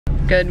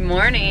Good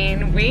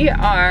morning. We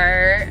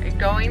are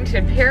going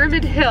to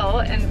Pyramid Hill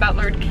in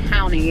Butler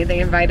County.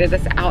 They invited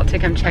us out to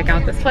come check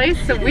out this place,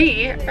 so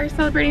we are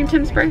celebrating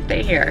Tim's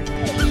birthday here.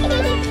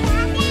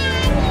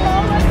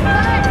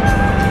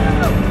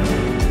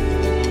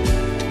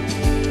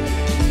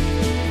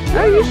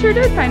 Oh, you sure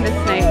did find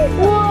a snake.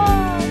 Whoa!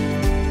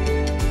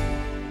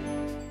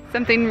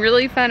 Something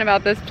really fun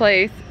about this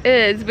place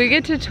is we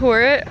get to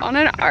tour it on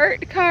an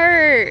art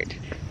cart.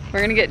 We're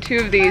gonna get 2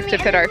 of these to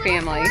fit our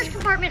family. Storage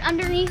compartment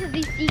underneath of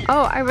these seats.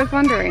 Oh, I was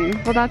wondering.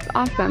 Well, that's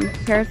awesome.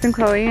 Harris and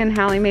Chloe and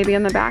Hallie maybe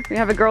in the back. We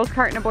have a girls'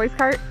 cart and a boys'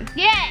 cart.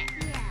 Yeah.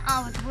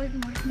 Oh, with the boys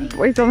and boys.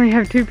 Boys only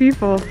have 2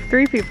 people,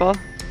 3 people.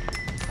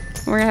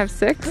 We're gonna have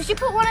 6. We should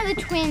put one of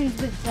the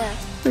twins with the.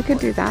 We could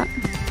do that.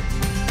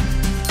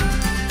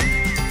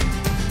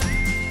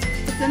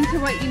 Listen to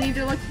what you need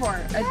to look for.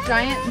 A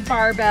giant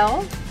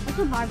barbell. What's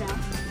a barbell?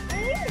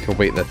 It's a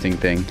weightlifting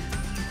thing.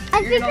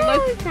 You're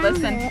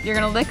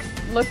gonna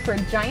look for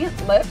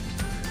giant lift.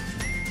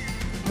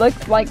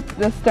 Looks like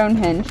the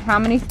Stonehenge. How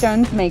many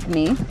stones make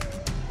me?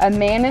 A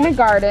man in a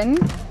garden.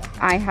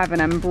 I have an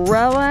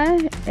umbrella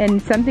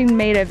and something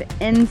made of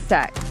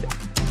insects.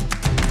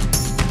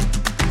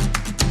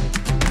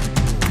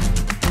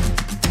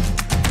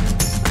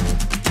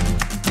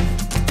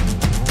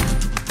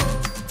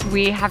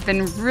 We have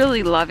been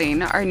really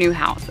loving our new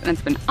house and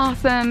it's been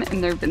awesome,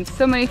 and there have been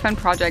so many fun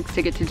projects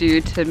to get to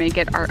do to make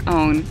it our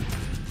own.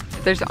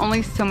 There's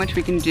only so much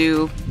we can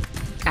do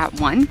at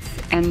once,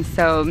 and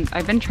so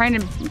I've been trying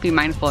to be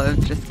mindful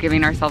of just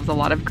giving ourselves a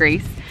lot of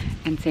grace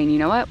and saying, you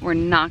know what, we're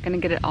not gonna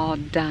get it all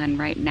done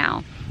right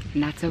now,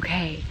 and that's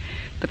okay.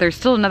 But there's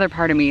still another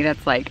part of me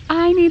that's like,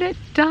 I need it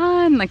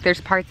done. Like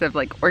there's parts of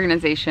like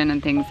organization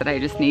and things that I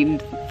just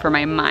need for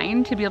my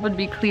mind to be able to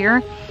be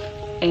clear,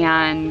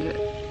 and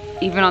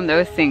even on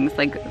those things,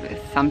 like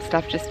some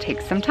stuff just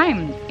takes some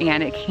time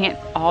and it can't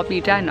all be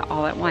done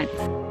all at once.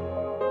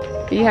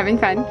 Are you having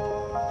fun?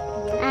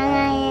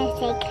 I'm gonna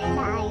say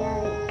kayak.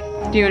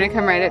 Do you want to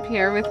come right up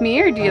here with me,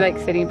 or do you like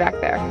sitting back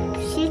there?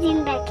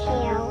 Sitting back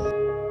here.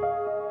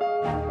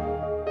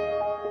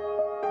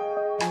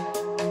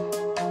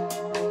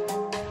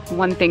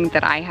 One thing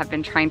that I have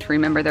been trying to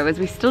remember though is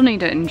we still need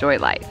to enjoy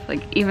life.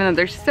 Like even though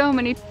there's so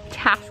many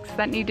tasks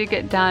that need to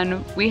get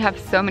done, we have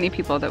so many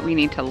people that we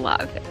need to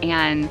love,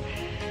 and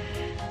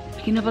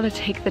being able to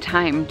take the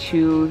time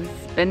to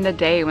spend a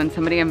day when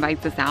somebody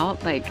invites us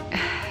out, like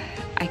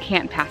I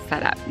can't pass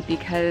that up,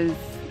 because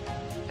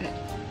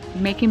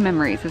making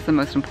memories is the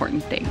most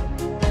important thing.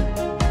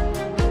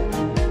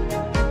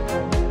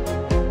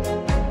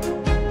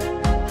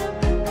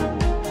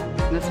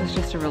 This was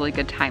just a really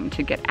good time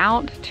to get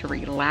out, to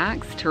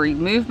relax, to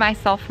remove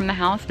myself from the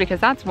house,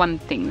 because that's one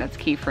thing that's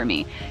key for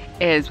me,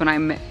 is when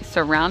I'm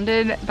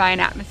surrounded by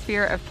an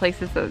atmosphere of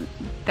places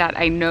that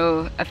I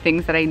know, of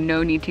things that I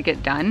know need to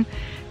get done,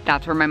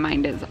 that's where my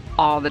mind is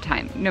all the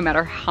time. No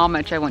matter how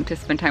much I want to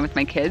spend time with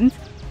my kids,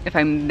 if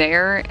I'm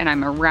there and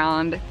I'm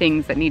around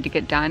things that need to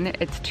get done,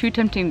 it's too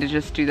tempting to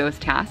just do those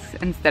tasks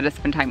instead of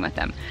spend time with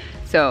them.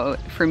 So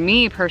for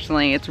me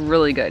personally, it's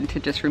really good to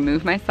just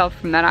remove myself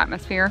from that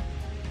atmosphere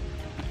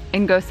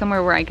and go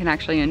somewhere where I can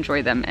actually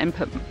enjoy them and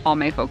put all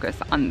my focus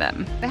on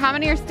them. How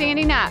many are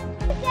standing up?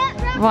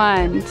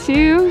 1,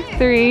 2,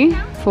 3,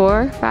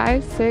 4,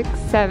 5, 6,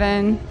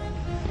 7,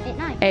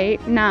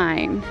 8,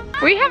 9.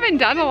 We haven't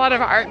done a lot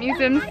of art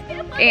museums,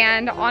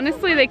 and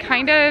honestly they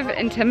kind of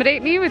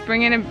intimidate me with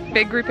bringing a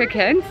big group of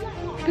kids.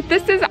 But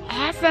this is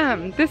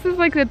awesome. This is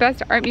like the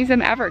best art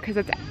museum ever, because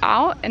it's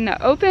out in the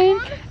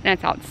open and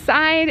it's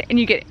outside and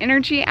you get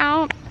energy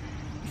out.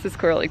 This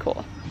is really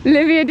cool.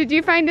 Olivia, did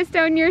you find a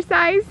stone your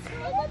size?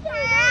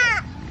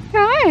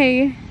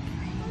 Hi.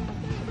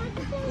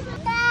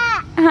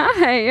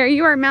 Hi, are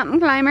you our mountain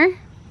climber?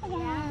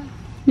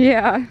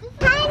 Yeah.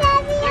 Hi,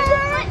 There's a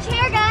split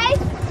chair, guys.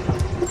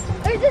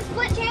 There's a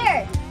split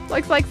chair.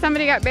 Looks like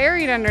somebody got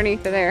buried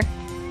underneath of there.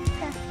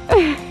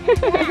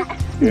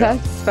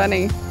 That's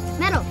funny.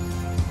 Metal.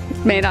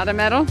 It's made out of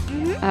metal?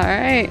 All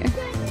right.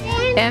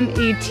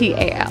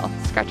 M-E-T-A-L.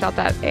 Scratch out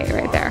that A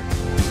right there.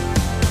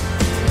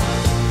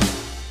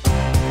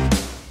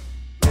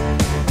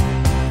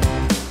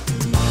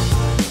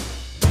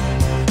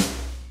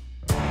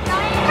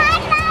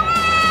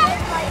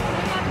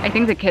 I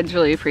think the kids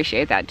really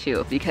appreciate that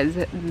too, because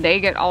they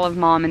get all of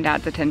mom and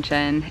dad's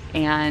attention,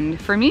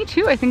 and for me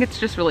too, I think it's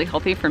just really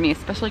healthy for me,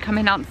 especially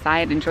coming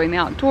outside, enjoying the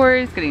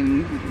outdoors,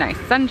 getting nice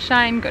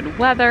sunshine, good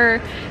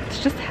weather.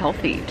 It's just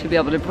healthy to be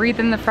able to breathe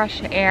in the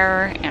fresh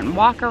air and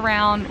walk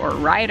around or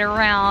ride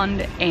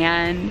around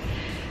and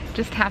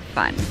just have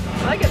fun.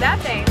 Look at that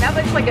thing, that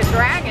looks like a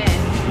dragon.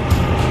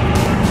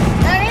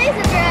 That is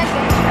a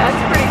dragon.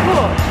 That's pretty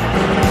cool.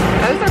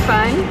 Those are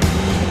fun.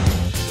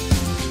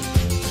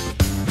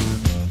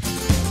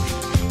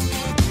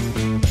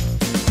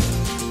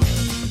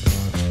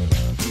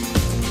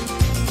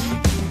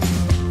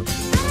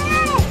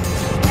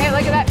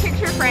 Look at that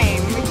picture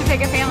frame. We should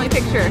take a family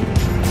picture.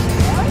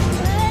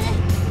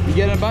 You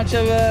get a bunch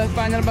of,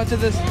 finding a bunch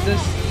of this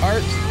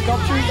art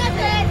sculpture?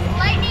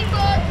 Lightning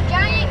bolt,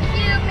 giant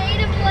cube made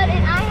of wood,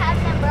 and I have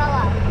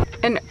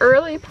An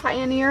early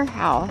pioneer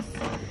house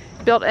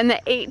built in the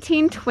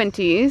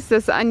 1820s.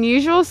 This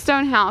unusual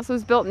stone house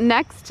was built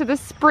next to the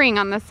spring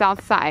on the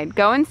south side.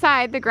 Go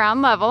inside the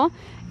ground level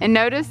and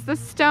notice the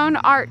stone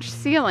arch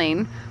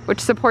ceiling which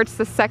supports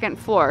the second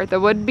floor. The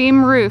wood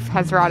beam roof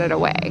has rotted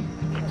away.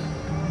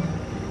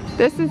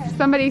 This is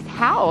somebody's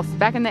house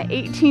back in the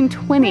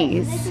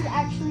 1820s. This is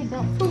actually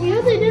built. So yeah,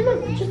 they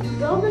didn't just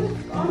build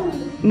it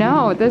on.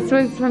 No, this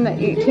was from the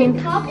 18. They didn't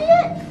copy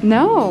it?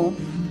 No.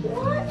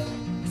 What?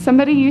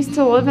 Somebody used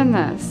to live in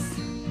this.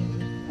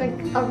 Like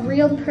a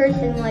real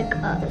person like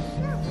us.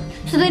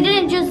 So they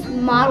didn't just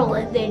model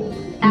it, they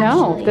actually.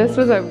 No, this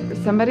was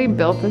somebody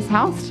built this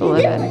house to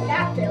live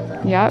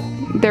in. Yep.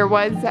 There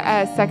was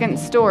a second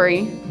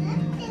story.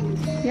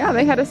 Yeah,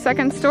 they had a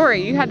second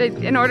story. You had to,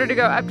 in order to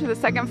go up to the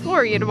second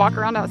floor, you had to walk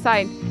around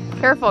outside.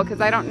 Careful, because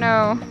I don't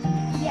know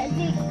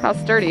how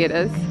sturdy it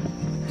is.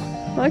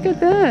 Look at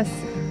this.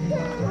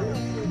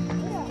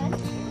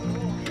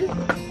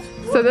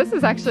 So this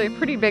is actually a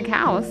pretty big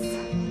house.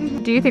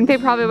 Do you think they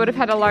probably would have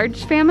had a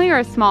large family or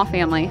a small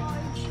family?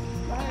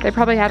 They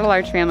probably had a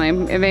large family.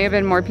 It may have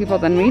been more people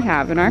than we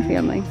have in our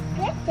family.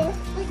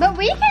 But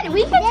we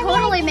could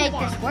totally make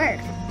this work.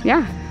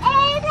 Yeah.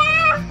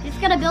 Just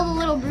gotta build a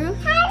little roof.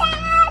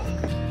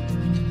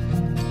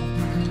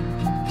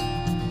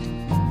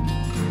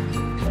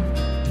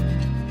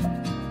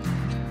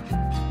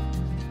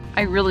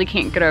 I really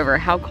can't get over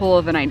how cool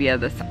of an idea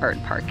this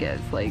art park is.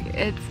 Like,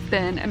 it's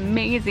been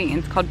amazing.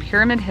 It's called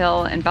Pyramid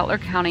Hill in Butler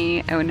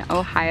County in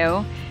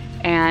Ohio.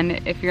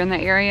 And if you're in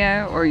the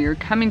area or you're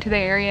coming to the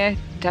area,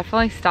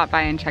 definitely stop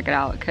by and check it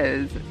out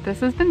because this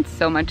has been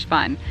so much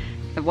fun.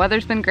 The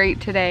weather's been great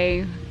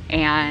today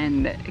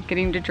and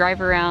getting to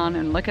drive around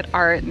and look at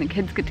art, and the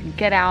kids get to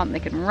get out and they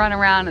can run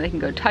around and they can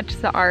go touch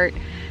the art.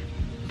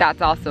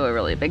 That's also a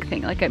really big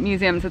thing. Like at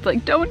museums, it's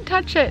like, don't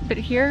touch it, but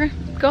here,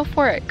 go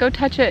for it, go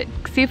touch it.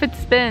 See if it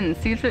spins,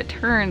 see if it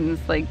turns,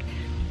 like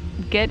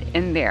get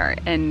in there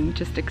and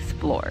just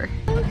explore.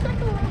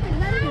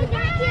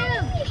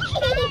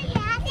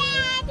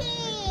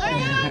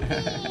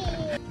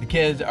 The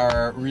kids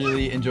are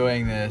really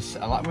enjoying this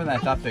a lot more than I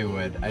thought they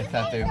would. I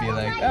thought they would be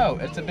like, oh,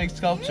 it's a big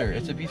sculpture,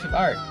 it's a piece of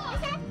art.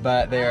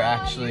 But they are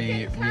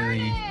actually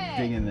really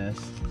digging this.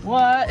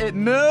 What? It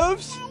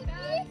moves?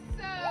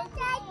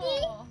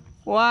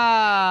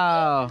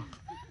 Wow.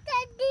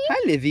 Hi,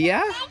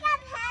 Livia.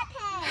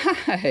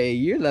 Hi,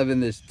 you're loving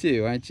this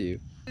too, aren't you?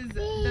 This is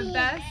the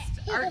best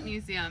art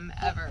museum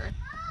ever.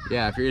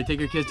 Yeah, if you're gonna take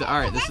your kids to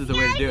art, this is the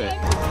way to do it.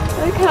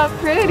 Look how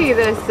pretty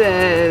this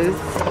is.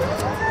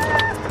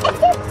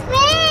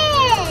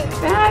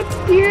 That's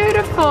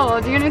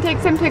beautiful. Do you want to take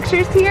some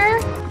pictures here?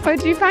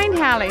 What'd you find,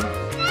 Hallie?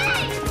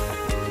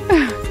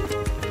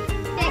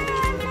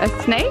 A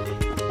snake?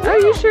 Oh,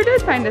 you sure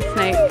did find a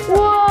snake.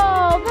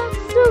 Whoa,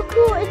 that's so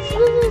cool. It's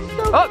really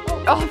so cool.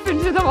 Oh, off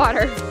into the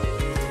water.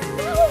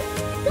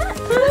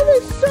 That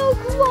is so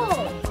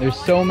cool. There's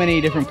so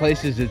many different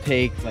places to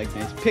take like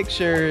nice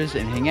pictures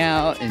and hang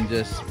out and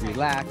just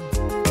relax.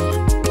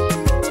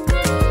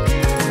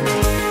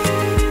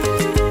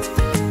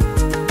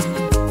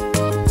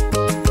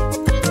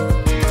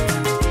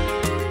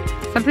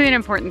 Something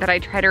important that I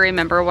try to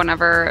remember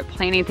whenever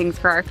planning things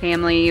for our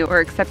family or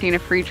accepting a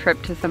free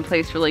trip to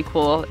someplace really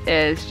cool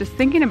is just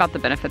thinking about the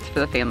benefits for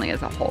the family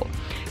as a whole.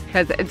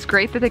 Because it's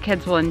great that the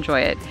kids will enjoy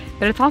it,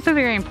 but it's also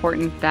very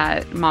important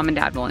that mom and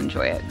dad will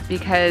enjoy it,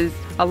 because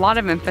a lot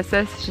of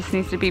emphasis just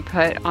needs to be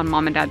put on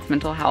mom and dad's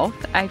mental health.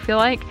 I feel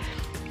like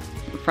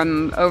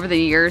from over the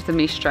years of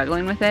me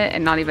struggling with it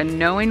and not even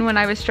knowing when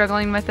I was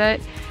struggling with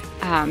it,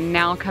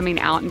 now coming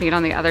out and being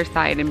on the other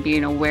side and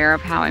being aware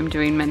of how I'm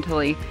doing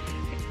mentally,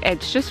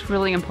 it's just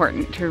really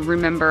important to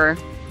remember,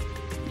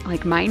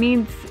 like, my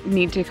needs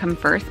need to come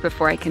first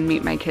before I can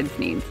meet my kids'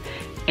 needs.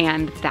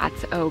 And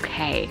that's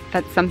okay.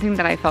 That's something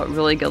that I felt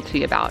really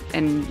guilty about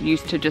and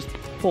used to just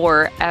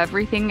pour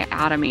everything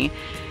out of me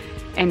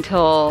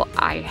until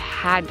I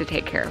had to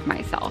take care of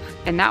myself.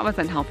 And that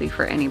wasn't healthy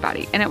for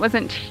anybody. And it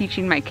wasn't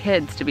teaching my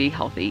kids to be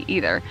healthy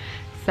either.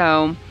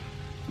 So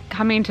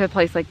coming to a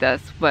place like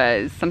this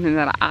was something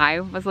that I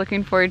was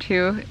looking forward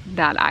to,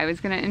 that I was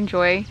gonna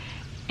enjoy.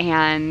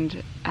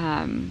 And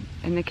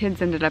the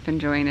kids ended up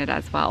enjoying it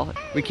as well.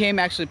 We came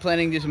actually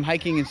planning to do some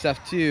hiking and stuff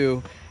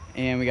too,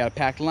 and we got a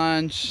packed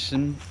lunch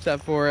and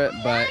stuff for it,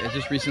 but it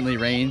just recently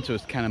rained, so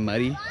it's kind of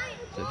muddy.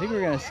 So I think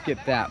we're gonna skip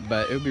that,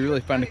 but it would be really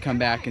fun to come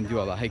back and do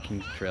all the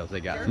hiking trails they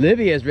got.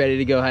 Livia's ready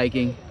to go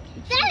hiking.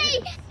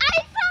 Daddy,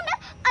 I found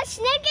a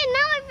snake and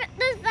now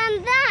I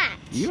found that.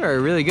 You are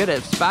really good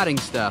at spotting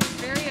stuff.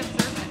 Very observant.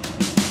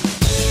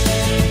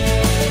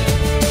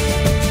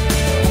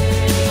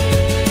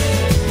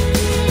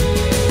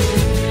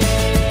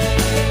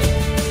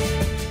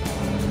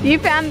 You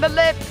found the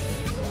lips.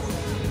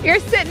 You're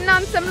sitting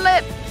on some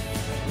lips.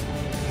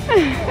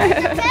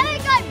 Very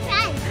good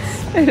bench.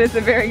 It is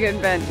a very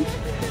good bench.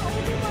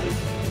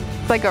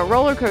 It's like a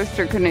roller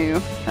coaster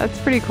canoe. That's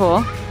pretty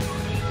cool.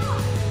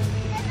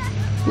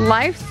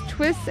 Life's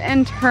twists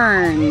and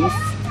turns.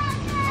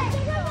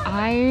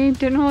 I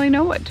didn't really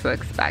know what to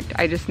expect.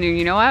 I just knew,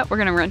 you know what, we're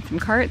gonna rent some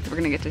carts, we're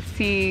gonna get to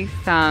see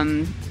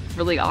some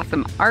really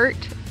awesome art,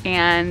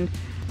 and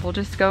we'll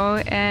just go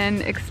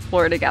and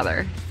explore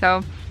together.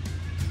 So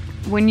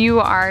when you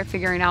are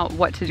figuring out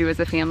what to do as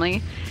a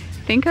family,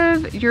 think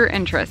of your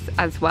interests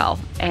as well.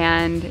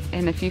 And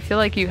if you feel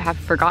like you have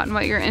forgotten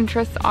what your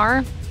interests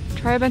are,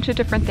 try a bunch of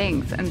different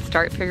things and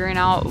start figuring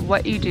out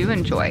what you do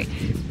enjoy.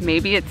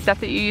 Maybe it's stuff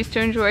that you used to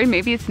enjoy,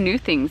 maybe it's new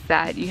things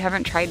that you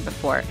haven't tried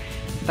before.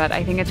 But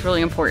I think it's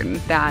really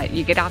important that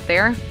you get out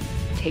there,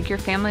 take your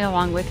family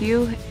along with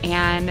you,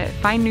 and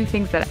find new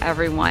things that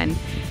everyone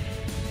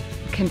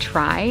can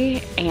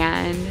try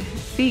and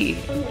see.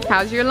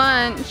 How's your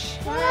lunch?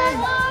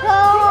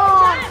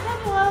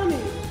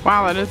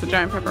 Wow, that is a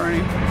giant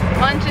pepperoni.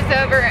 Lunch is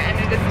over and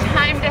it is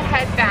time to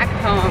head back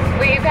home.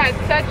 We've had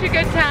such a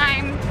good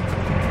time.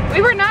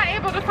 We were not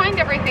able to find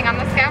everything on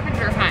the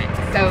scavenger hunt,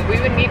 so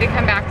we would need to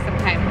come back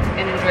sometime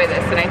and enjoy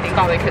this, and I think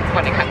all the kids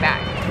want to come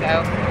back.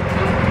 So,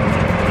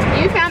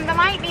 you found the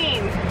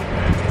lightning.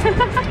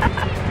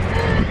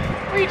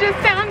 We just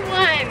found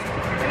one.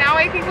 Now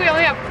I think we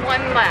only have one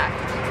left,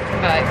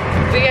 but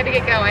we gotta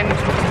get going.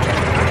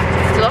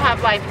 Still have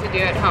life to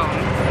do at home.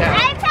 So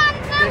I found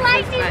the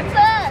lightning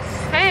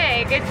first.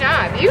 Hey, good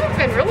job. You've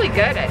been really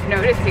good at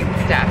noticing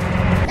stuff.